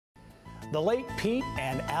The late Pete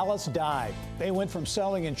and Alice Dye. They went from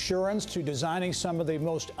selling insurance to designing some of the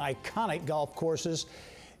most iconic golf courses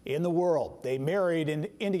in the world. They married in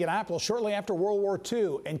Indianapolis shortly after World War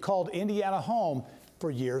II and called Indiana home for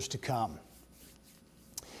years to come.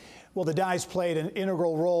 Well, the Dyes played an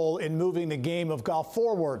integral role in moving the game of golf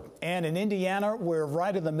forward. And in Indiana, we're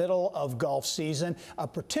right in the middle of golf season, a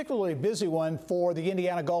particularly busy one for the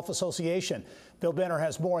Indiana Golf Association. Bill Benner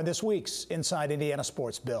has more in this week's Inside Indiana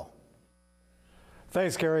Sports. Bill.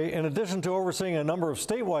 Thanks, Gary. In addition to overseeing a number of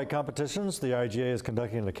statewide competitions, the IGA is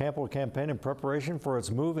conducting a campaign in preparation for its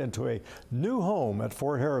move into a new home at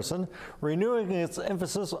Fort Harrison, renewing its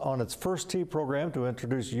emphasis on its First Tee program to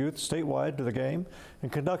introduce youth statewide to the game,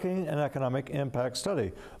 and conducting an economic impact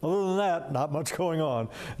study. Other than that, not much going on.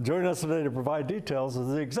 Joining us today to provide details is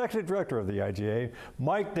the executive director of the IGA,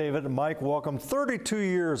 Mike David. Mike, welcome. 32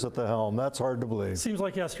 years at the helm. That's hard to believe. Seems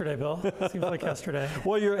like yesterday, Bill. Seems like yesterday.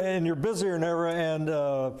 Well, you're busier than ever, and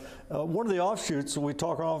one of the offshoots we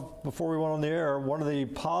talked off before we went on the air, one of the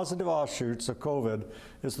positive offshoots of COVID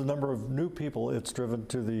is the number of new people it's driven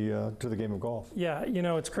to the game of golf. Yeah, you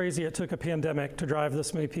know, it's crazy. It took a pandemic to drive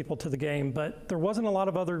this many people to the game, but there wasn't a lot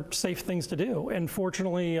of other safe things to do. And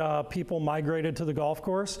fortunately, people migrated to the golf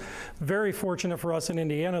course. Very fortunate for us in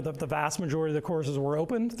Indiana that the vast majority of the courses were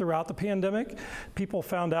open throughout the pandemic. People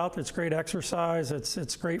found out that it's great exercise.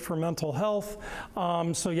 It's great for mental health.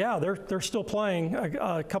 So yeah, they're still playing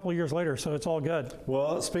a couple of years later, so it's all good.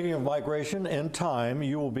 Well, speaking of migration, in time,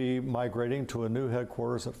 you will be migrating to a new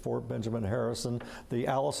headquarters at Fort Benjamin Harrison, the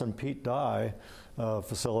Alice and Pete Dye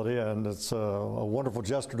facility, and it's a wonderful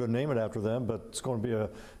gesture to name it after them, but it's going to be a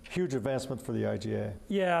huge advancement for the IGA.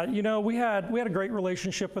 Yeah, you know, we had a great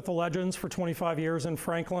relationship with the Legends for 25 years in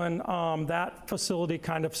Franklin. That facility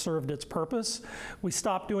kind of served its purpose. We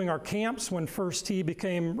stopped doing our camps when First Tee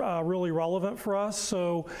became really relevant for us,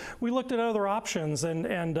 so we looked at other options,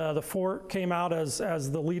 and the Fort came out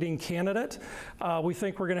as the leading candidate. We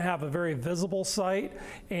think we're going to have a very visible site,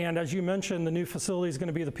 and as you mentioned, the new facility is going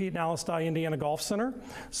to be the Pete and Alice Dye Indiana Golf Center.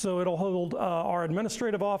 So it'll hold our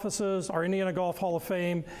administrative offices, our Indiana Golf Hall of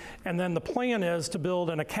Fame, and then the plan is to build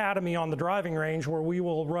an academy on the driving range where we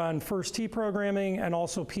will run First Tee programming and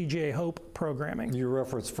also PGA Hope programming. You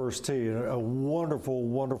referenced First Tee, a wonderful,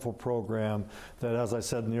 wonderful program that, as I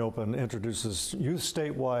said in the open, introduces youth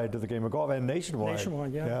statewide to the game of golf and nationwide.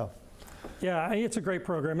 Nationwide, yeah. Yeah, it's a great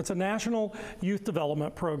program. It's a national youth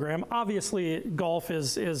development program. Obviously, golf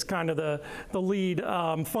is kind of the lead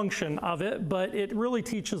function of it, but it really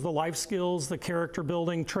teaches the life skills, the character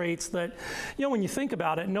building traits that, you know, when you think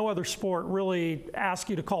about it, no other sport really asks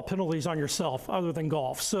you to call penalties on yourself other than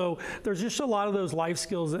golf. So there's just a lot of those life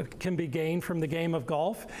skills that can be gained from the game of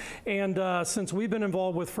golf. And since we've been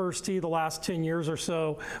involved with First Tee the last 10 years or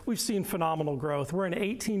so, we've seen phenomenal growth. We're in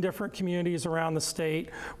 18 different communities around the state.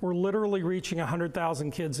 We're literally reaching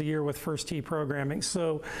 100,000 kids a year with First Tee programming.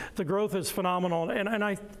 So the growth is phenomenal, and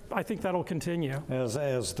I think that'll continue.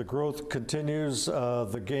 As the growth continues,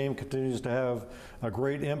 the game continues to have a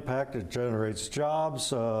great impact. It generates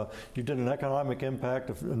jobs. You did an economic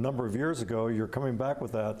impact a number of years ago. You're coming back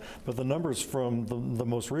with that, but the numbers from the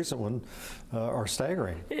most recent one are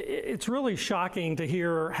staggering. It's really shocking to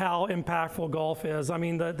hear how impactful golf is. I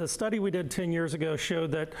mean, the study we did 10 years ago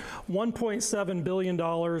showed that $1.7 billion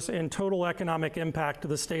in total economic impact to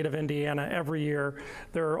the state of Indiana every year.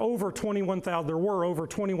 There were over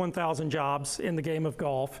 21,000 jobs in the game of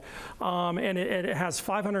golf, and it has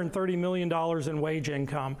 $530 million in wage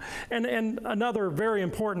income. And another very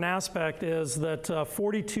important aspect is that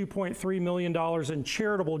 $42.3 million in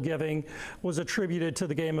charitable giving was attributed to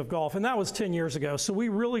the game of golf, and that was 10 years ago. So we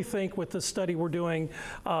really think with the study we're doing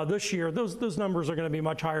this year, those numbers are going to be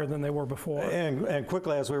much higher than they were before. And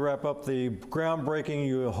quickly, as we wrap up, the groundbreaking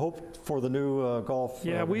you hope for the new golf.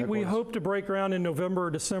 Yeah, we hope to break ground in November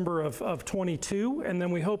or December of 22, and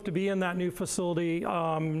then we hope to be in that new facility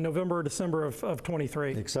November or December of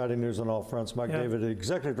 23. Exciting news on all fronts. Mike David,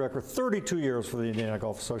 Executive Director, 32 years for the Indiana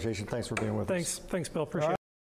Golf Association. Thanks for being with us. Thanks, Bill. Appreciate it.